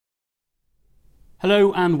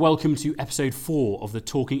Hello and welcome to episode 4 of the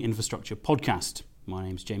Talking Infrastructure podcast. My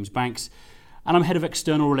name's James Banks and I'm Head of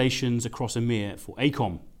External Relations across EMEA for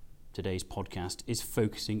AECOM. Today's podcast is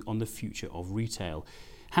focusing on the future of retail.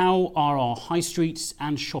 How are our high streets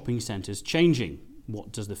and shopping centres changing?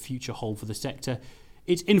 What does the future hold for the sector,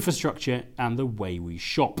 its infrastructure and the way we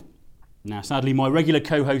shop? Now, sadly, my regular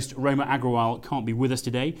co-host Roma Agrawal can't be with us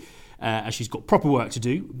today as she's got proper work to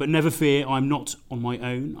do, but never fear, I'm not on my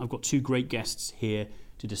own. I've got two great guests here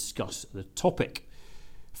to discuss the topic.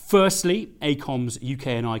 Firstly, AECOM's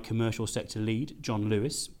UK&I commercial sector lead, John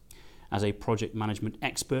Lewis. As a project management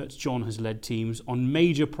expert, John has led teams on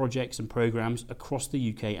major projects and programmes across the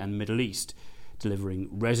UK and Middle East, delivering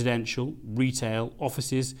residential, retail,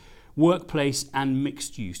 offices, workplace and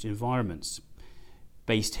mixed-use environments.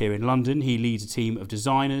 Based here in London, he leads a team of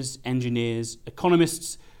designers, engineers,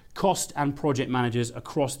 economists, cost and project managers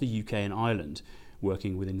across the UK and Ireland,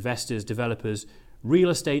 working with investors, developers, real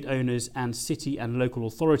estate owners and city and local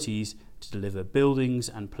authorities to deliver buildings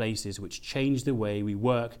and places which change the way we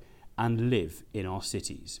work and live in our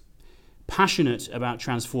cities. Passionate about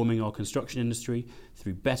transforming our construction industry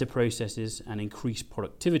through better processes and increased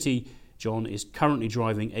productivity, John is currently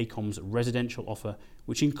driving AECOM's residential offer,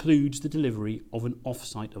 which includes the delivery of an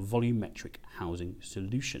off-site volumetric housing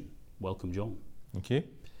solution. Welcome, John. Thank you.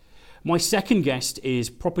 My second guest is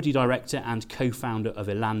Property Director and co-founder of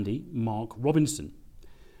Elandi, Mark Robinson.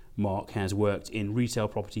 Mark has worked in retail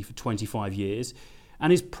property for 25 years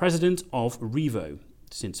and is president of Revo.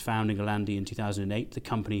 Since founding Elandi in 2008, the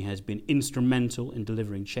company has been instrumental in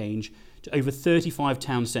delivering change to over 35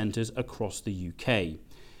 town centres across the UK.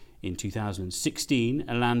 In 2016,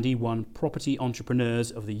 Elandi won Property Entrepreneurs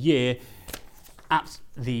of the Year at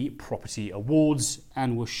the Property Awards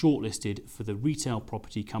and were shortlisted for the Retail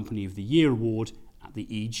Property Company of the Year award at the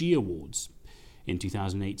EG Awards. In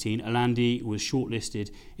 2018, Elandi was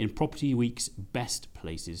shortlisted in Property Week's Best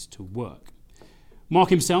Places to Work. Mark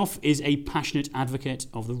himself is a passionate advocate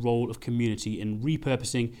of the role of community in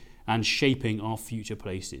repurposing and shaping our future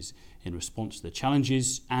places in response to the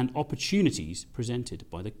challenges and opportunities presented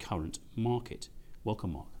by the current market.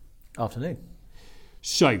 Welcome, Mark. Afternoon.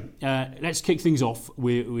 So let's kick things off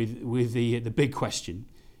with the big question.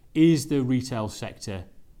 Is the retail sector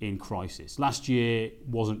in crisis? Last year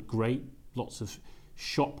wasn't great. Lots of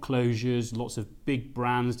shop closures, lots of big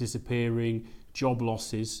brands disappearing, job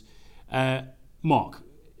losses. Mark,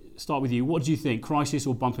 start with you. What do you think? Crisis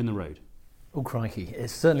or bump in the road? Oh, crikey.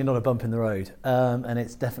 It's certainly not a bump in the road, and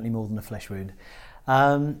it's definitely more than a flesh wound.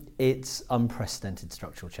 It's unprecedented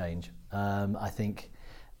structural change. I think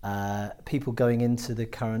people going into the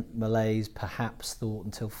current malaise perhaps thought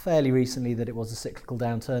until fairly recently that it was a cyclical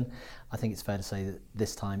downturn. I think it's fair to say that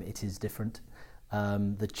this time it is different.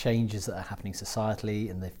 The changes that are happening societally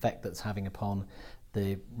and the effect that's having upon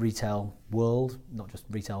the retail world, not just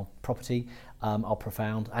retail property, are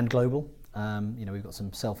profound and global. We've got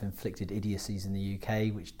some self-inflicted idiocies in the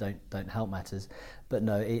UK which don't help matters. But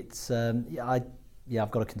no, it's I've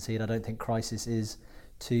got to concede. I don't think crisis is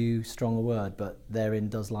too strong a word, but therein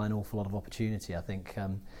does lie an awful lot of opportunity. I think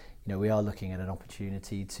we are looking at an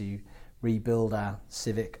opportunity to rebuild our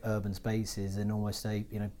civic urban spaces in almost a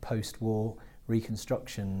post-war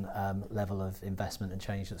reconstruction level of investment and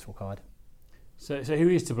change that's required. So who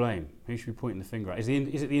is to blame? Who should be pointing the finger at? Is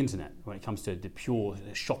it the internet when it comes to the pure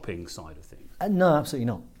shopping side of things? No, absolutely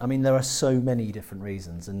not. I mean, there are so many different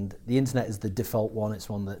reasons, and the internet is the default one. It's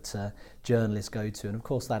one that journalists go to, and of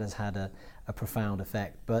course that has had a profound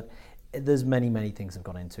effect. But there's many things have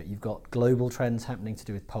gone into it. You've got global trends happening to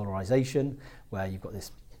do with polarisation, where you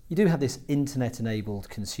do have this internet-enabled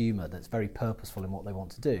consumer that's very purposeful in what they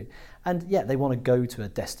want to do. And yeah, they want to go to a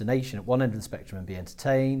destination at one end of the spectrum and be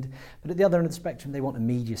entertained, but at the other end of the spectrum, they want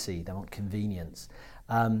immediacy, they want convenience.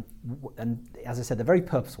 And as I said, they're very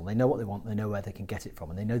purposeful. They know what they want, they know where they can get it from,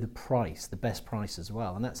 and they know the price, the best price as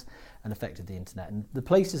well. And that's an effect of the internet. And the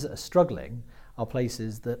places that are struggling are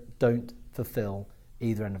places that don't fulfill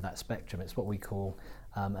either end of that spectrum. It's what we call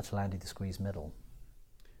at Elandi the squeeze middle.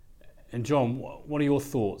 And John, what are your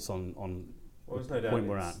thoughts on the point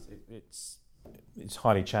we're at? It's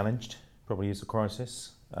highly challenged, probably is a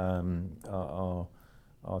crisis.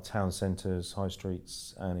 Our town centres, high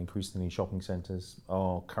streets and increasingly shopping centres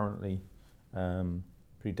are currently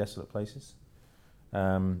pretty desolate places.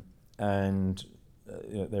 There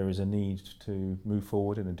is a need to move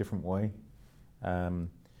forward in a different way,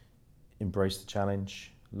 embrace the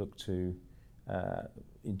challenge, look to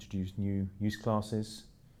introduce new use classes,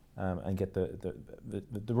 and get the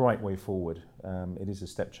right way forward. It is a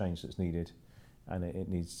step change that's needed, and it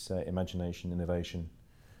needs imagination, innovation,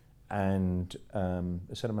 and a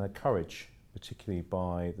certain amount of courage particularly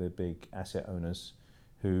by the big asset owners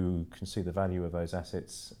who can see the value of those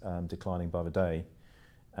assets declining by the day,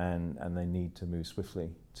 and they need to move swiftly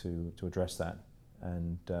to address that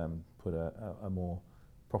and put a more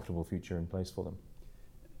profitable future in place for them.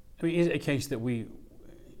 I mean, is it a case that we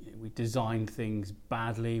designed things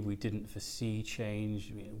badly, we didn't foresee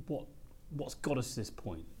change? I mean, what's got us to this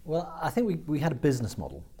point? Well, I think we had a business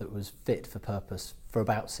model that was fit for purpose for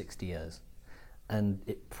about 60 years, and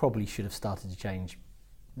it probably should have started to change.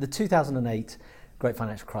 The 2008 Great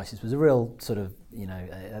Financial Crisis was a real sort of,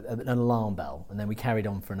 an alarm bell, and then we carried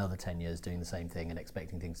on for another 10 years doing the same thing and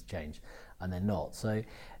expecting things to change, and then not. So,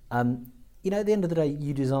 at the end of the day,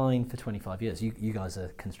 you design for 25 years. You guys are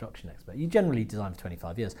construction experts. You generally design for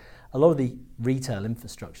 25 years. A lot of the retail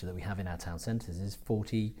infrastructure that we have in our town centres is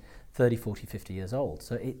 30, 40, 50 years old.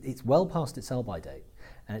 So it's well past its sell-by date,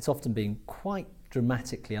 and it's often been quite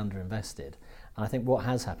dramatically underinvested. And I think what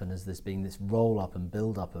has happened is there's been this roll-up and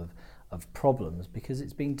build-up of problems because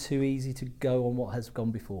it's been too easy to go on what has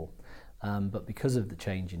gone before. But because of the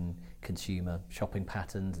change in consumer shopping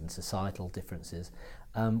patterns and societal differences,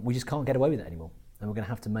 we just can't get away with it anymore. And we're going to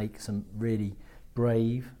have to make some really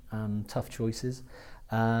brave, tough choices.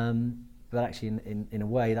 But actually, in a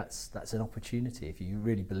way, that's an opportunity. If you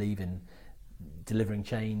really believe in delivering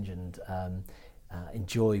change and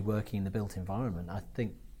enjoy working in the built environment, I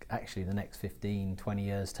think actually the next 15, 20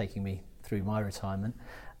 years taking me through my retirement,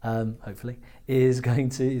 hopefully, is going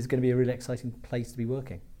to be a really exciting place to be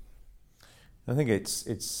working. I think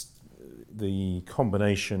it's the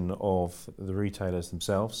combination of the retailers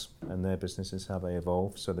themselves and their businesses, how they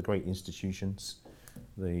evolve. So the great institutions,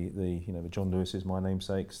 the John Lewis's, my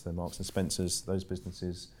namesakes, the Marks and Spencers, those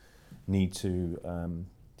businesses need to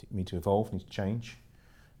evolve, need to change.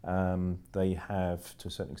 They have, to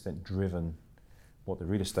a certain extent, driven what the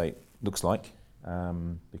real estate looks like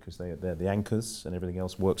because they're the anchors and everything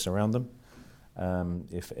else works around them.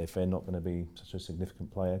 If they're not going to be such a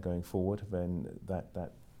significant player going forward, then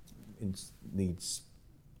that needs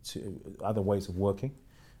to other ways of working,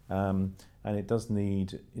 and it does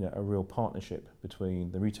need a real partnership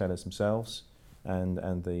between the retailers themselves and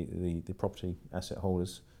the property asset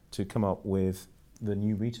holders to come up with the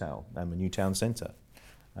new retail and the new town centre,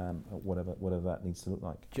 whatever that needs to look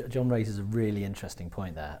like. John raises a really interesting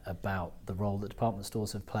point there about the role that department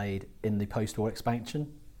stores have played in the post-war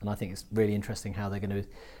expansion. And I think it's really interesting how they're going to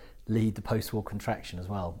lead the post-war contraction as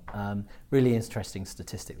well. Really interesting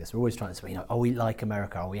statistic this. We're always trying to say, are we like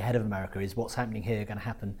America? Are we ahead of America? Is what's happening here going to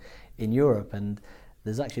happen in Europe? And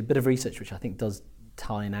there's actually a bit of research which I think does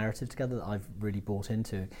tie a narrative together that I've really bought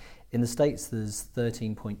into. In the States, there's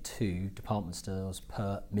 13.2 department stores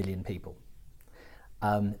per million people.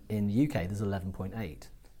 In the UK, there's 11.8.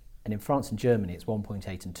 And in France and Germany, it's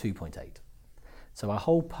 1.8 and 2.8. So our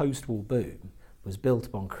whole post-war boom was built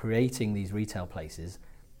upon creating these retail places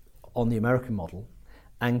on the American model,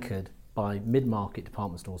 anchored by mid-market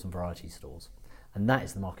department stores and variety stores. And that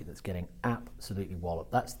is the market that's getting absolutely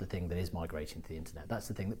walloped. That's the thing that is migrating to the internet. That's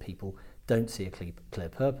the thing that people don't see a clear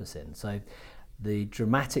purpose in. So the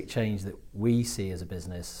dramatic change that we see as a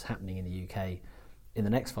business happening in the UK in the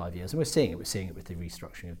next 5 years, and we're seeing it with the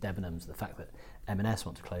restructuring of Debenhams, the fact that M&S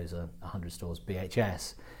want to close 100 stores,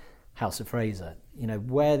 BHS, House of Fraser,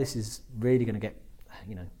 where this is really going to get,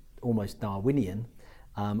 almost Darwinian,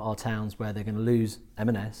 are towns where they're going to lose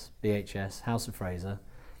M&S, BHS, House of Fraser.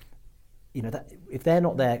 That if they're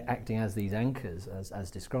not there acting as these anchors, as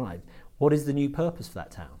described, what is the new purpose for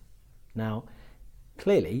that town? Now,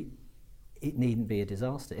 clearly, it needn't be a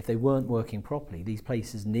disaster. If they weren't working properly, these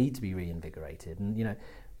places need to be reinvigorated. And,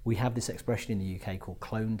 we have this expression in the UK called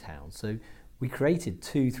clone towns. So we created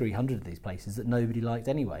 200-300 of these places that nobody liked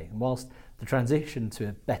anyway. And whilst the transition to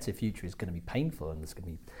a better future is going to be painful and there's going to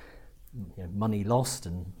be money lost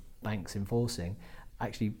and banks enforcing,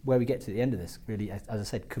 actually where we get to the end of this really, as I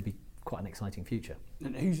said, could be quite an exciting future.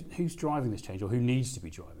 And who's driving this change, or who needs to be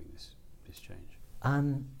driving this change?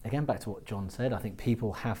 Again, back to what John said, I think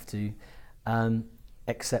people have to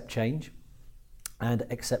accept change and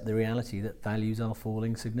accept the reality that values are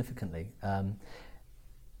falling significantly.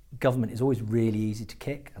 Government is always really easy to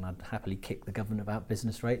kick, and I'd happily kick the government about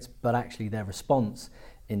business rates, but actually their response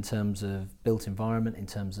in terms of built environment, in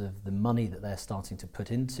terms of the money that they're starting to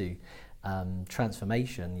put into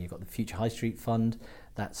transformation. You've got the Future High Street Fund,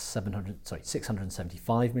 that's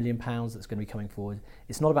 £675 million that's going to be coming forward.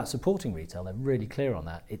 It's not about supporting retail, they're really clear on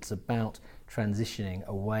that. It's about transitioning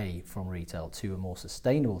away from retail to a more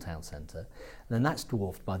sustainable town centre. And then that's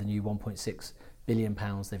dwarfed by the new £1.6 billion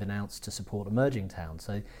they've announced to support emerging towns.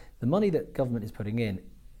 So the money that government is putting in,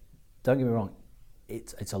 don't get me wrong,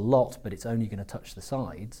 it's a lot, but it's only going to touch the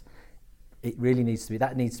sides. it really needs to be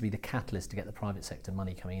the catalyst to get the private sector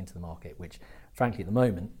money coming into the market, which frankly at the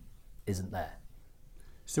moment isn't there.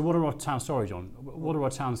 So what are our town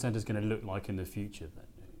centres going to look like in the future then?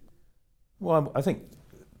 Well, I think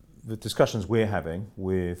the discussions we're having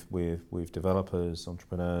with developers,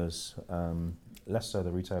 entrepreneurs, less so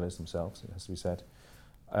the retailers themselves, it has to be said,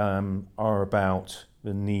 are about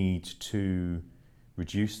the need to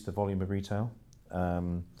reduce the volume of retail,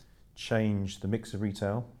 change the mix of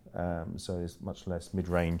retail, so it's much less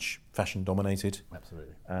mid-range, fashion dominated.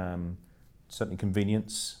 Absolutely. Certainly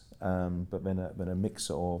convenience, but then a mix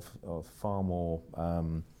of far more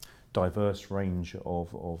diverse range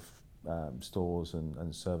of stores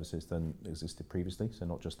and services than existed previously, so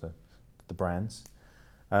not just the brands.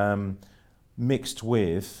 Mixed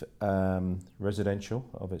with residential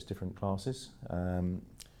of its different classes,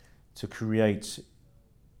 to create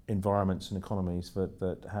environments and economies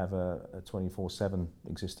that have a 24/7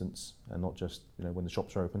 existence and not just when the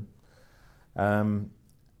shops are open,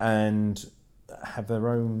 and have their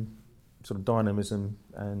own sort of dynamism,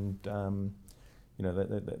 and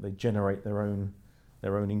they generate their own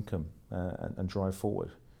income and drive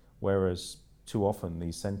forward. Whereas too often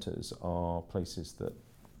these centres are places that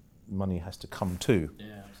money has to come to,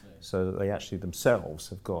 so that they actually themselves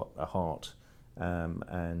have got a heart,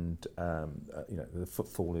 and the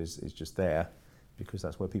footfall is just there because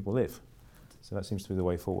that's where people live. So that seems to be the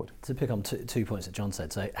way forward. To pick on two points that John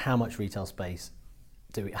said, so how much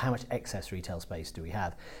excess retail space do we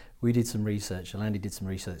have? We did some research, and Andy did some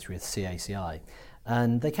research with CACI,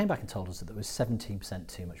 and they came back and told us that there was 17%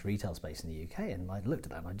 too much retail space in the UK, and I looked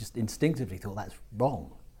at that and I just instinctively thought that's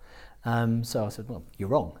wrong. So I said, well, you're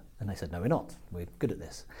wrong. And they said, no, we're not. We're good at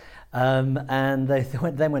this. And they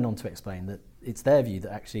then went on to explain that it's their view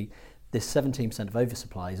that actually this 17% of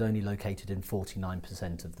oversupply is only located in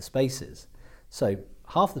 49% of the spaces. So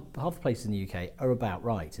half the places in the UK are about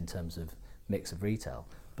right in terms of mix of retail,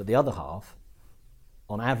 but the other half,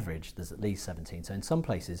 on average, there's at least 17. So in some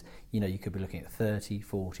places, you could be looking at 30,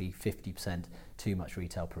 40, 50% too much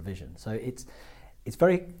retail provision. So it's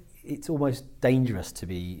almost dangerous to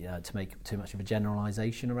make too much of a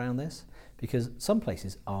generalisation around this, because some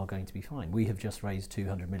places are going to be fine. We have just raised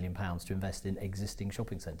 £200 million to invest in existing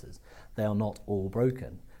shopping centres. They are not all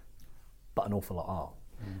broken, but an awful lot are.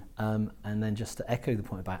 And then just to echo the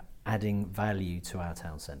point about adding value to our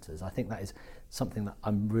town centres, I think that is something that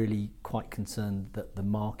I'm really quite concerned that the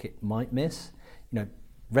market might miss.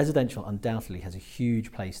 Residential undoubtedly has a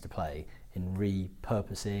huge place to play in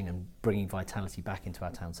repurposing and bringing vitality back into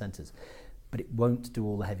our town centres, but it won't do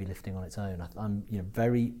all the heavy lifting on its own. I'm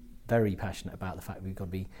very, very passionate about the fact we've got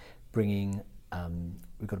to be bringing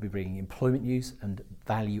employment use and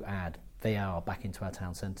value add VAR back into our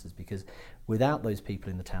town centres, because without those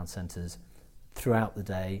people in the town centres throughout the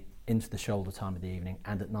day, into the shoulder time of the evening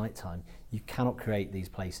and at night time, you cannot create these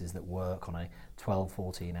places that work on a 12,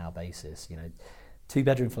 14 hour basis.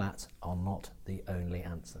 2-bedroom flats are not the only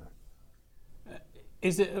answer.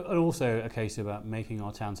 Is it also a case about making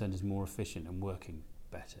our town centres more efficient and working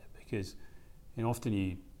better? Because often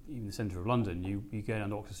even the centre of London, you go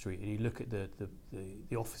down to Oxford Street and you look at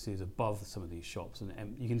the offices above some of these shops,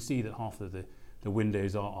 and you can see that half of the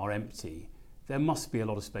windows are empty. There must be a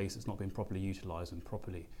lot of space that's not been properly utilised and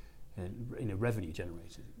properly revenue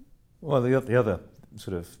generated. Well, the other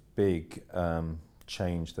sort of big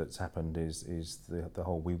change that's happened is the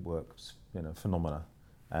whole WeWork phenomena,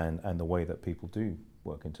 and the way that people do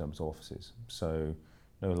work in terms of offices. So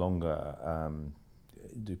no longer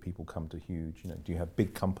do people come to huge, do you have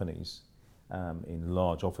big companies in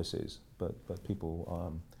large offices, but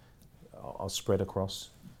people are spread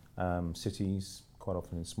across cities, quite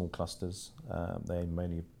often in small clusters. They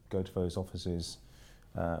mainly go to those offices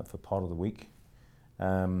for part of the week.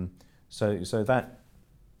 So that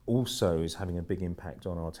also is having a big impact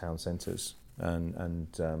on our town centres, and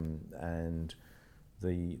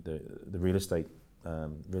the real estate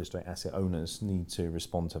asset owners need to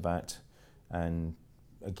respond to that, and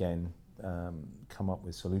again come up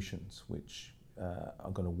with solutions which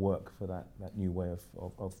are going to work for that new way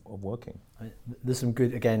of working. There's some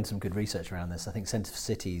good research around this. I think Centre for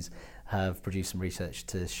Cities have produced some research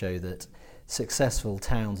to show that successful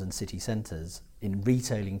towns and city centres in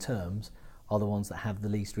retailing terms are the ones that have the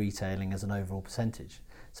least retailing as an overall percentage.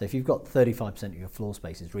 So if you've got 35% of your floor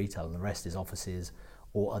space is retail and the rest is offices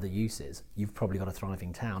or other uses, you've probably got a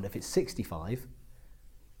thriving town. If it's 65,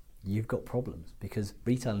 you've got problems, because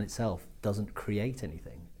retail in itself doesn't create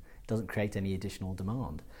anything. It doesn't create any additional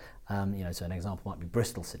demand. So an example might be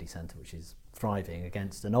Bristol City Centre, which is thriving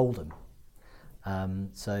against an Oldham.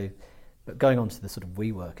 So But going on to the sort of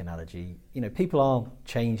WeWork analogy, people are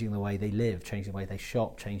changing the way they live, changing the way they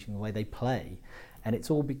shop, changing the way they play, and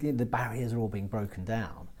it's all the barriers are all being broken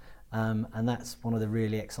down, and that's one of the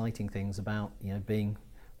really exciting things about being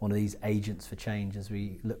one of these agents for change as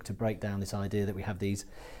we look to break down this idea that we have these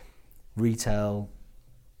retail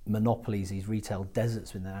monopolies, these retail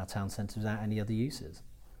deserts within our town centres without any other uses.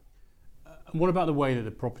 And what about the way that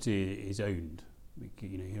the property is owned? You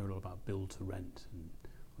hear a lot about build to rent and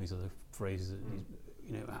these other phrases.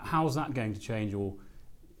 How's that going to change? Or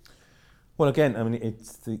well, again, I mean,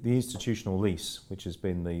 it's the institutional lease, which has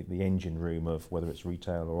been the engine room of whether it's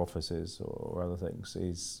retail or offices or other things,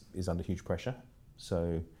 is under huge pressure.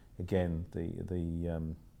 So again,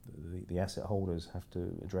 the asset holders have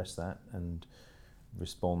to address that and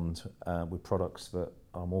respond with products that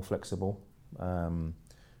are more flexible,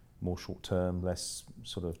 more short term, less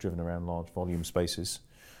sort of driven around large volume spaces,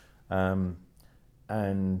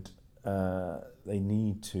 and they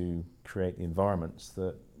need to create the environments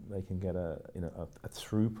that they can get a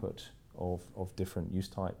throughput of different use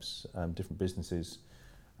types, different businesses,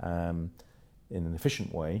 in an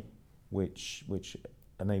efficient way, which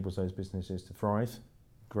enables those businesses to thrive,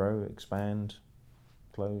 grow, expand,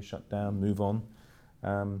 close, shut down, move on.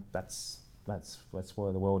 That's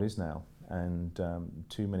where the world is now, and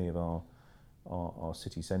too many of our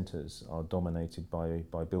city centres are dominated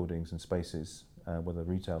by buildings and spaces, whether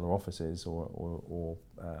retail or offices or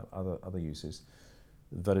other uses,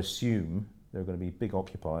 that assume there are going to be big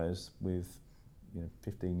occupiers with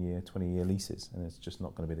 15-year, 20-year leases, and it's just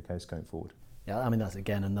not going to be the case going forward. Yeah, I mean, that's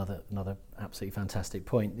again another absolutely fantastic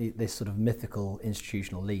point. This sort of mythical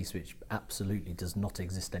institutional lease, which absolutely does not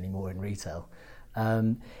exist anymore in retail,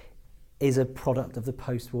 is a product of the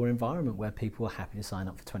post-war environment where people are happy to sign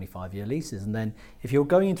up for 25-year leases. And then if you're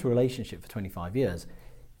going into a relationship for 25 years,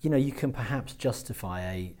 you can perhaps justify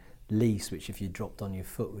a lease which, if you dropped on your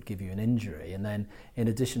foot, would give you an injury. And then in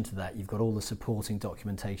addition to that, you've got all the supporting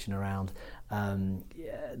documentation around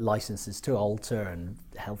licenses to alter and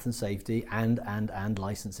health and safety and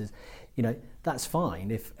licenses. That's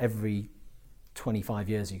fine if every 25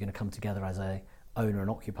 years you're going to come together as a owner and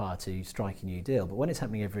occupier to strike a new deal. But when it's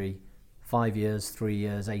happening every 5 years, 3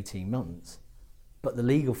 years, 18 months, but the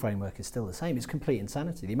legal framework is still the same, it's complete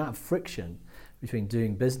insanity. The amount of friction between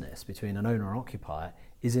doing business between an owner and occupier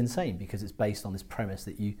is insane, because it's based on this premise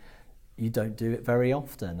that you don't do it very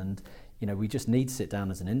often. And we just need to sit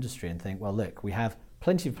down as an industry and think, well, look, we have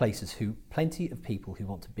plenty of people who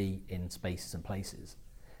want to be in spaces and places.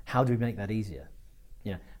 How do we make that easier?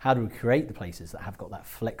 How do we create the places that have got that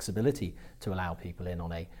flexibility to allow people in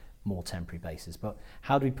on a more temporary basis? But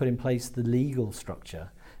how do we put in place the legal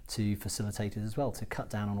structure to facilitate it as well, to cut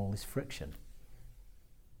down on all this friction?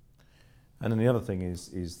 And then the other thing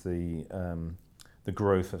is the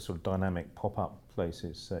growth of sort of dynamic pop-up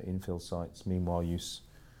places, infill sites, meanwhile use,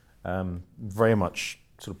 very much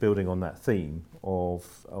sort of building on that theme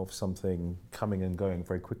of something coming and going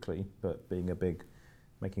very quickly, but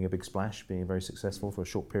making a big splash, being very successful for a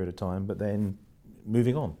short period of time, but then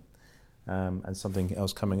moving on, and something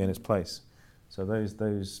else coming in its place. So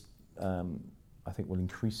those I think will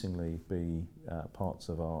increasingly be parts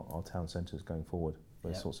of our town centres going forward.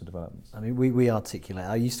 Those sorts of developments. I mean, we articulate,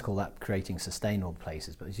 I used to call that creating sustainable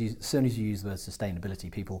places, but as soon as you use the word sustainability,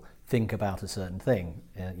 people think about a certain thing.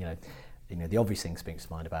 The obvious thing springs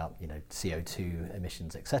to mind about CO2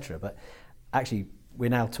 emissions, etc. But actually, we're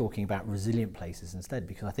now talking about resilient places instead,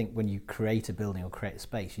 because I think when you create a building or create a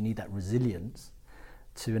space, you need that resilience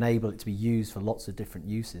to enable it to be used for lots of different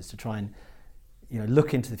uses, to try and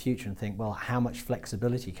look into the future and think, well, how much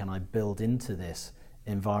flexibility can I build into this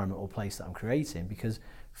environment or place that I'm creating? Because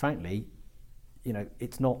frankly,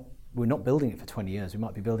 we're not building it for 20 years, we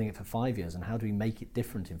might be building it for 5 years, and how do we make it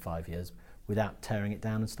different in 5 years without tearing it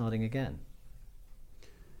down and starting again?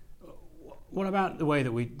 What about the way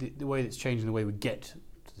that's changing the way we get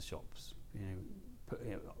to the shops?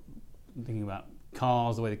 Thinking about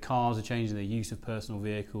cars, the way the cars are changing, the use of personal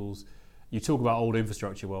vehicles. You talk about old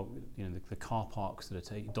infrastructure. Well, the car parks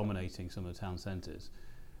that are dominating some of the town centres.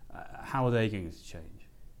 How are they going to change?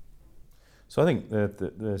 So I think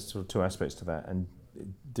there's sort of two aspects to that, and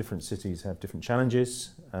different cities have different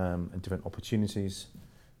challenges and different opportunities.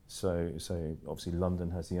 So obviously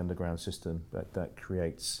London has the underground system that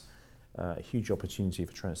creates a huge opportunity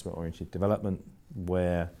for transport-oriented development,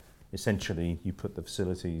 where essentially you put the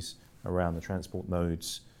facilities around the transport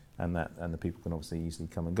nodes, and the people can obviously easily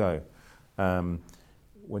come and go.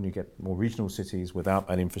 When you get more regional cities without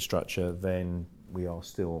that infrastructure, then we are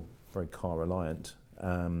still very car reliant,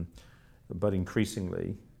 but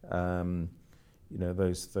increasingly,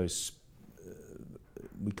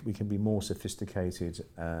 we can be more sophisticated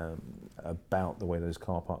about the way that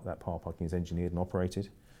car parking is engineered and operated,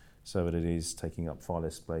 so that it is taking up far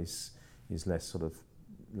less space, is less sort of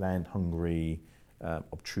land hungry,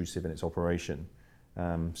 obtrusive in its operation,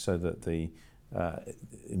 so that the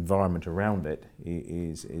environment around it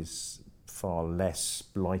is far less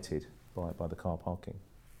blighted by the car parking.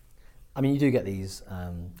 I mean, you do get these,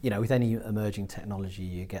 with any emerging technology,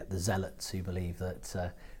 you get the zealots who believe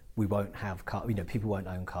that we won't have people won't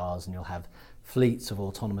own cars, and you'll have fleets of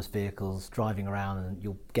autonomous vehicles driving around, and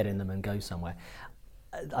you'll get in them and go somewhere.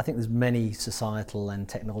 I think there's many societal and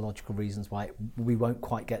technological reasons why we won't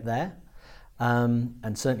quite get there.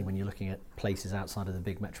 And certainly when you're looking at places outside of the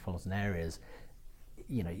big metropolitan areas,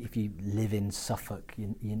 if you live in Suffolk,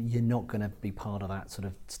 you're not going to be part of that sort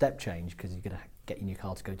of step change, because you're going to get in your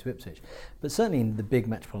car to go to Ipswich. But certainly in the big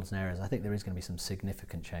metropolitan areas, I think there is going to be some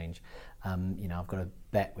significant change. I've got a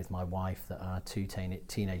bet with my wife that our two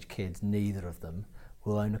teenage kids, neither of them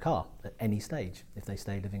will own a car at any stage if they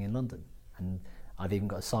stay living in London. And I've even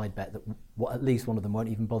got a side bet that at least one of them won't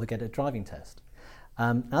even bother get a driving test.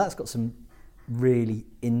 Now that's got some really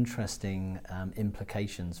interesting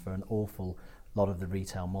implications for an awful lot of the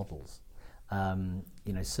retail models.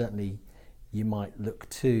 Certainly you might look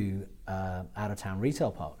to out-of-town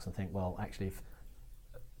retail parks and think, well, actually, if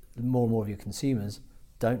more and more of your consumers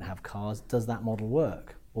don't have cars, does that model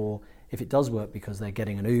work? Or if it does work because they're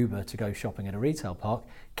getting an Uber to go shopping at a retail park,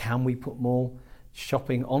 can we put more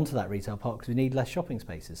shopping onto that retail park because we need less shopping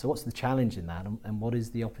spaces? So what's the challenge in that, and what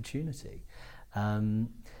is the opportunity?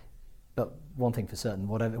 But one thing for certain,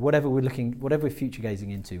 whatever we're future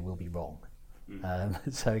gazing into will be wrong.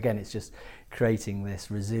 So again, it's just creating this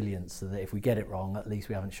resilience so that if we get it wrong, at least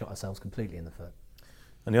we haven't shot ourselves completely in the foot.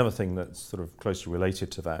 And the other thing that's sort of closely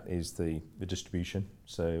related to that is the distribution.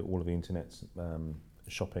 So all of the internet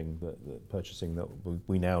shopping, the purchasing that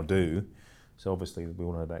we now do. So obviously we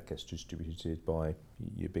all know that gets distributed by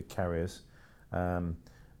your big carriers.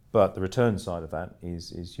 But the return side of that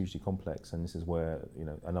is hugely complex, and this is where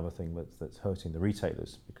another thing that's hurting the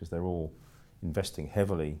retailers, because they're all investing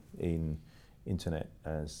heavily in internet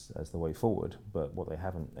as the way forward, but what they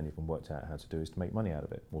haven't even worked out how to do is to make money out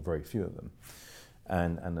of it, or very few of them.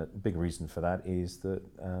 And the big reason for that is that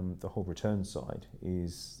the whole return side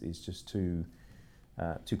is just too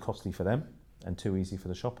costly for them and too easy for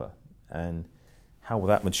the shopper. And how will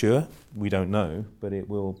that mature? We don't know, but it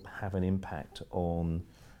will have an impact on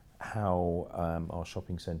how our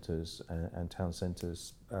shopping centres and town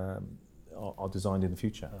centres are designed in the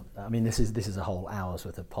future. I mean, this is a whole hour's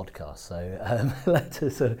worth of podcast, so let's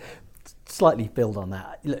sort of slightly build on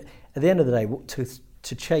that. Look, at the end of the day,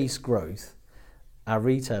 to chase growth, our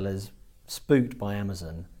retailers, spooked by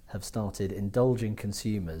Amazon, have started indulging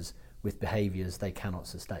consumers with behaviours they cannot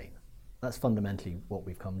sustain. That's fundamentally what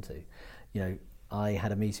we've come to. I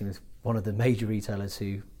had a meeting with one of the major retailers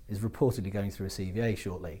who is reportedly going through a CVA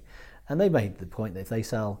shortly, and they made the point that if they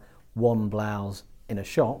sell one blouse in a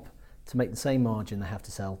shop, to make the same margin they have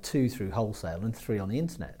to sell 2 through wholesale and 3 on the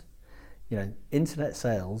internet. Internet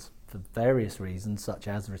sales, for various reasons such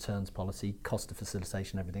as returns policy, cost of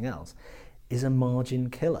facilitation, everything else, is a margin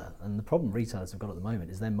killer. And the problem retailers have got at the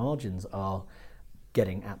moment is their margins are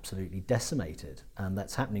getting absolutely decimated, and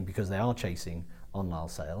that's happening because they are chasing online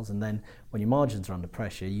sales. And then when your margins are under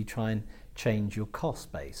pressure, you try and change your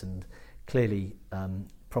cost base, and clearly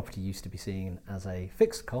property used to be seen as a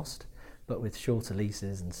fixed cost, but with shorter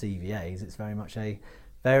leases and CVAs, it's very much a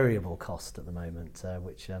variable cost at the moment,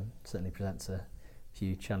 which certainly presents a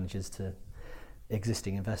few challenges to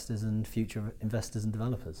existing investors and future investors and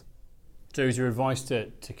developers. So is your advice to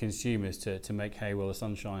consumers to make hay while the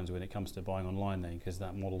sun shines when it comes to buying online then, because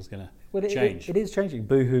that model's going to change? It is changing.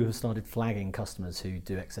 Boohoo has started flagging customers who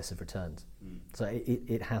do excessive returns. So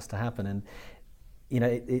it has to happen. And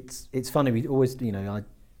it's funny, we always,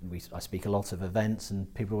 I speak a lot of events,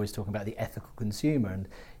 and people are always talking about the ethical consumer, and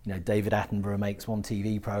David Attenborough makes one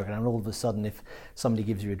TV program, and all of a sudden if somebody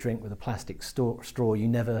gives you a drink with a plastic straw, you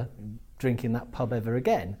never drink in that pub ever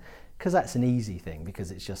again, because that's an easy thing, because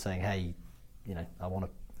it's just saying, hey, I want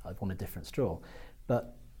a different straw.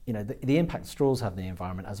 But the impact straws have on the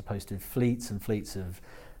environment, as opposed to fleets and fleets of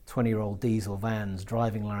 20-year-old diesel vans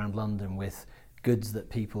driving around London with goods that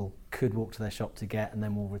people could walk to their shop to get and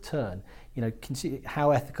then will return. How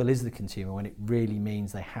ethical is the consumer when it really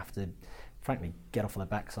means they have to, frankly, get off of their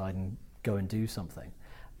backside and go and do something?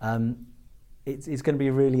 It's going to be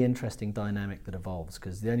a really interesting dynamic that evolves,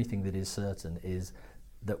 because the only thing that is certain is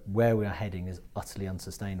that where we are heading is utterly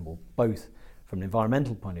unsustainable, both from an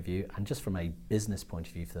environmental point of view and just from a business point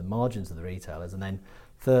of view for the margins of the retailers, and then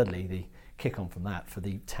thirdly, the kick on from that for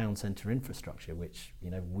the town centre infrastructure, which, you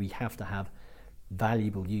know, we have to have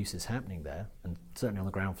valuable uses happening there, and certainly on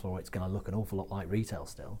the ground floor it's going to look an awful lot like retail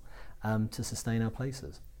still, to sustain our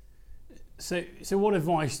places. So what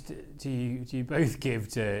advice do you both give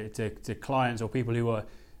to clients or people who are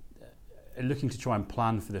looking to try and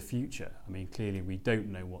plan for the future? I mean, clearly we don't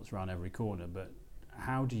know what's around every corner, but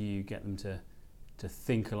how do you get them to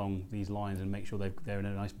think along these lines and make sure they're in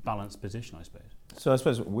a nice balanced position, I suppose? So I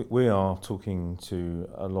suppose we are talking to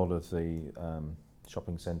a lot of the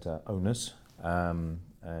shopping centre owners and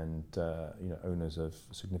owners of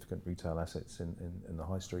significant retail assets in the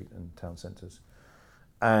high street and town centres.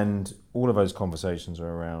 And all of those conversations are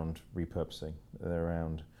around repurposing. They're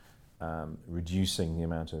around reducing the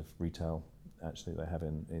amount of retail actually they have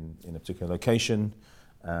in a particular location,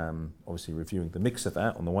 obviously reviewing the mix of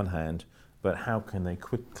that on the one hand, but how can they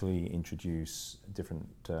quickly introduce different,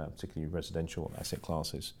 particularly residential asset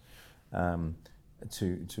classes,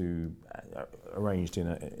 to arranged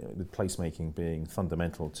with placemaking being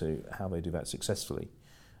fundamental to how they do that successfully,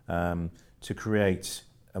 to create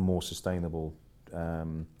a more sustainable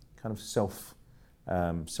kind of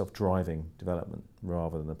self-driving development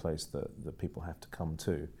rather than a place that people have to come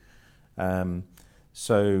to.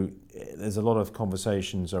 So there's a lot of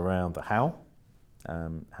conversations around the how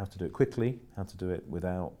to do it quickly, how to do it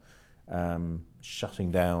without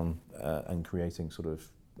shutting down and creating sort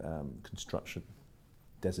of construction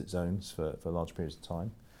desert zones for large periods of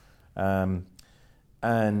time.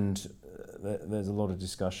 And there's a lot of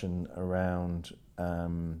discussion around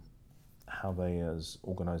how they as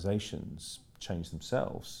organisations change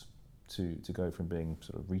themselves to go from being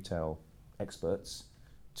sort of retail experts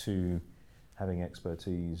to having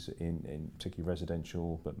expertise in particularly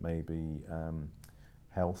residential, but maybe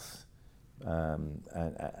health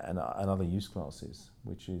and other use classes,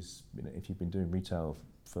 which is, you know, if you've been doing retail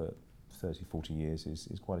for 30, 40 years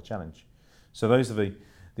is quite a challenge. So those are the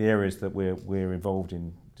areas that we're involved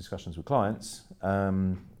in discussions with clients,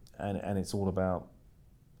 and it's all about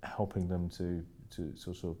helping them to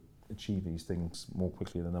sort of achieve these things more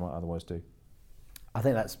quickly than they might otherwise do. I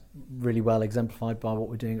think that's really well exemplified by what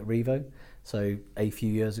we're doing at Revo. So a few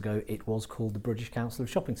years ago it was called the British Council of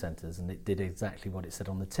Shopping Centres, and it did exactly what it said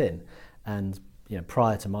on the tin. And, you know,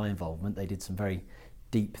 prior to my involvement, they did some very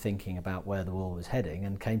deep thinking about where the world was heading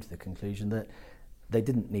and came to the conclusion that they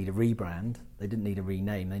didn't need a rebrand, they didn't need a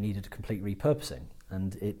rename, they needed a complete repurposing.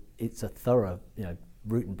 And it's a thorough, you know,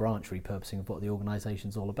 root and branch repurposing of what the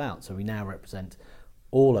organisation's all about. So we now represent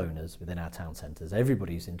all owners within our town centres,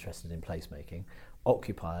 everybody who's interested in placemaking,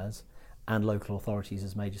 occupiers and local authorities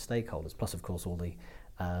as major stakeholders, plus of course all the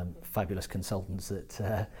fabulous consultants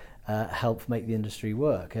that help make the industry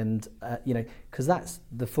work. And you know, because that's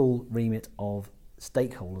the full remit of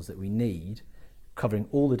stakeholders that we need, covering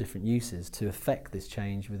all the different uses to affect this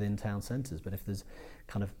change within town centres. But if there's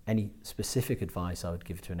kind of any specific advice I would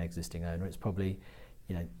give to an existing owner, it's probably,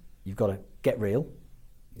 you know, you've got to get real,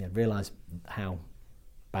 you know, realise how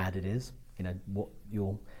bad it is, you know, what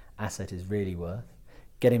your asset is really worth,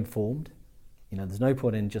 get informed. You know, there's no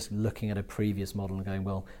point in just looking at a previous model and going,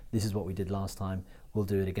 well, this is what we did last time, we'll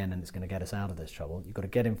do it again and it's going to get us out of this trouble. You've got to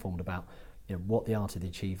get informed about, you know, what the art of the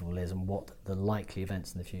achievable is and what the likely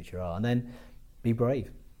events in the future are, and then be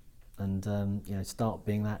brave and you know, start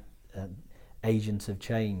being that agent of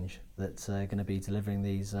change that's going to be delivering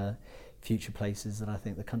these future places that I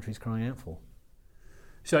think the country's crying out for.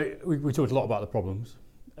 So we talked a lot about the problems.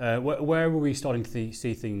 Where are we starting to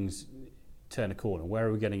see things turn a corner? Where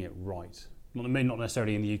are we getting it right? Not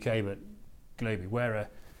necessarily in the UK, but globally.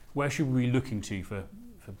 Where should we be looking to for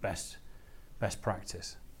best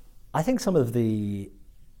practice? I think some of the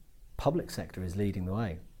public sector is leading the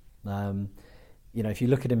way. You know, if you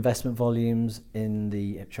look at investment volumes in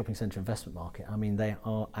the shopping centre investment market, I mean, they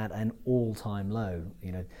are at an all-time low.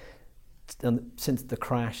 You know, since the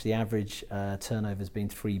crash, the average turnover has been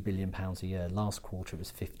 £3 billion a year. Last quarter, it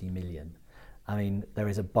was 50 million. I mean, there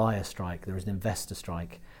is a buyer strike, there is an investor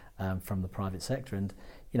strike from the private sector, and,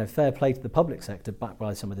 you know, fair play to the public sector, backed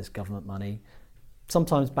by some of this government money,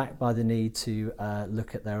 sometimes backed by the need to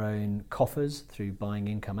look at their own coffers through buying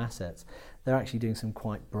income assets. They're actually doing some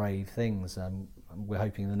quite brave things. We're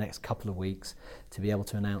hoping in the next couple of weeks to be able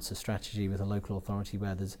to announce a strategy with a local authority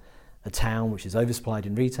where there's a town which is oversupplied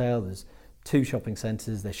in retail, there's 2 shopping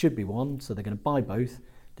centres, there should be one, so they're going to buy both,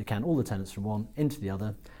 decant all the tenants from one into the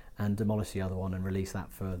other and demolish the other one and release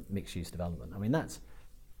that for mixed-use development. I mean, that's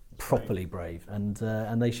properly brave, and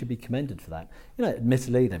they should be commended for that. You know,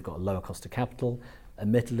 admittedly, they've got a lower cost of capital.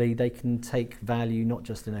 Admittedly, they can take value not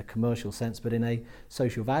just in a commercial sense, but in a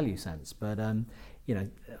social value sense. But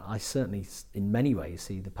I certainly, in many ways,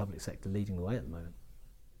 see the public sector leading the way at the moment.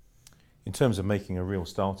 In terms of making a real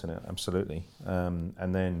start in it, absolutely.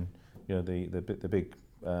 And then, the big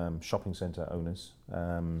shopping centre owners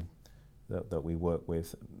that we work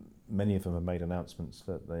with, many of them have made announcements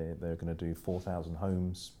that they're going to do 4,000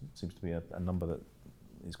 homes. It seems to be a number that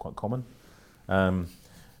is quite common.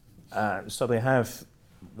 So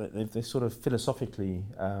they've sort of philosophically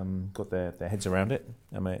got their heads around it,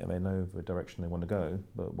 and they know the direction they want to go.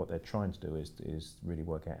 But what they're trying to do is really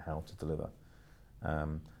work out how to deliver,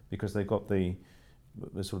 because they've got the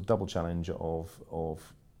sort of double challenge of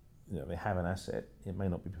they have an asset. It may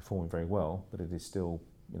not be performing very well, but it is still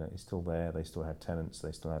it's still there. They still have tenants.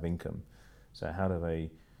 They still have income. So how do they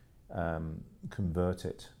convert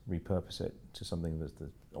it, repurpose it to something that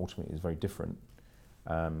ultimately is very different,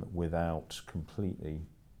 without completely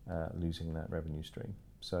losing that revenue stream?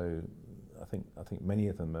 So I think many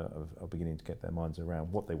of them are beginning to get their minds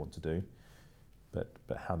around what they want to do, but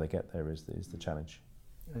how they get there is the challenge.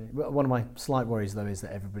 One of my slight worries, though, is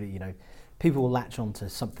that everybody, people will latch on to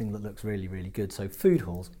something that looks really, really good. So food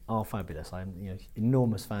halls are fabulous. I'm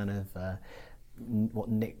enormous fan of what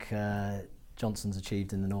Nick Johnson's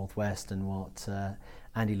achieved in the Northwest and what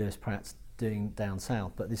Andy Lewis-Pratt's doing down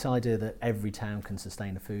south. But this idea that every town can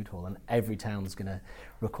sustain a food hall and every town's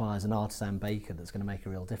requires an artisan baker that's going to make a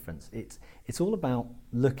real difference. It's all about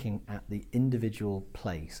looking at the individual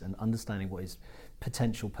place and understanding what his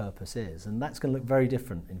potential purpose is, and that's going to look very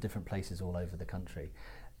different in different places all over the country,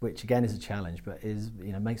 which again is a challenge, but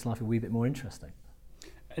makes life a wee bit more interesting.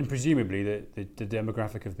 And presumably the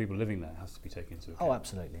demographic of people living there has to be taken into account. Oh,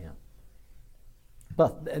 absolutely, yeah.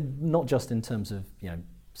 But not just in terms of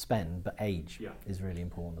spend, but age is really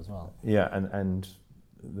important as well. Yeah, and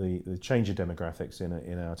the change of demographics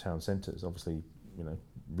in our town centres. Obviously,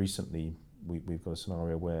 recently we've got a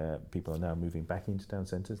scenario where people are now moving back into town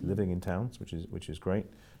centres, living in towns, which is great.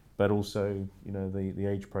 But also, the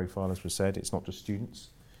age profile, as was said, it's not just students.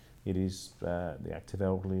 It is the active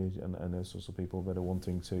elderly and those sorts of people that are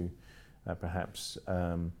wanting to perhaps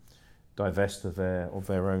divest of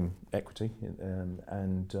their own equity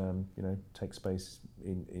and take space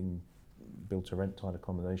in build-to-rent type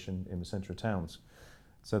accommodation in the centre of towns.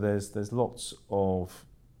 So there's lots of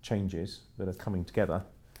changes that are coming together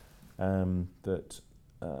that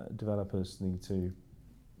developers need to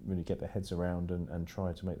really get their heads around and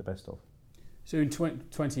try to make the best of. So in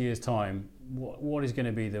 20 years' time, what is going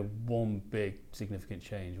to be the one big significant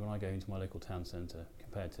change when I go into my local town centre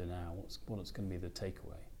compared to now? What's going to be the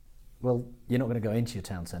takeaway? Well, you're not going to go into your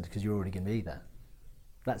town centre because you're already going to be there.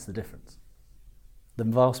 That's the difference. The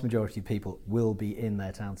vast majority of people will be in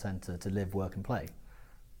their town centre to live, work and play.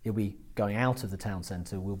 You'll be going out of the town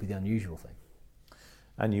centre will be the unusual thing.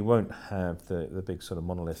 And you won't have the big sort of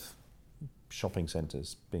monolith shopping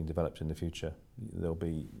centres being developed in the future. There'll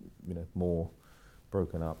be more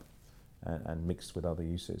broken up and mixed with other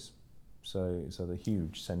uses. So the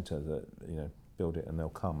huge centre that build it and they'll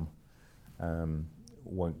come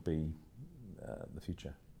won't be the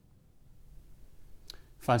future.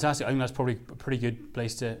 Fantastic. I think that's probably a pretty good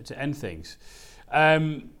place to end things.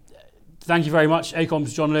 Thank you very much,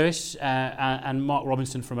 AECOM's John Lewis and Mark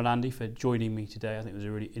Robinson from Ellandi for joining me today. I think it was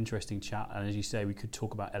a really interesting chat, and as you say, we could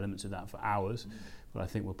talk about elements of that for hours, but I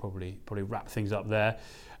think we'll probably wrap things up there.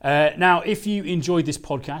 Now, if you enjoyed this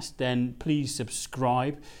podcast, then please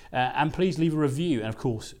subscribe and please leave a review, and of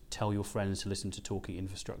course, tell your friends to listen to Talking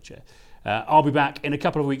Infrastructure. I'll be back in a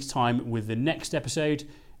couple of weeks' time with the next episode.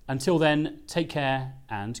 Until then, take care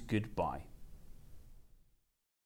and goodbye.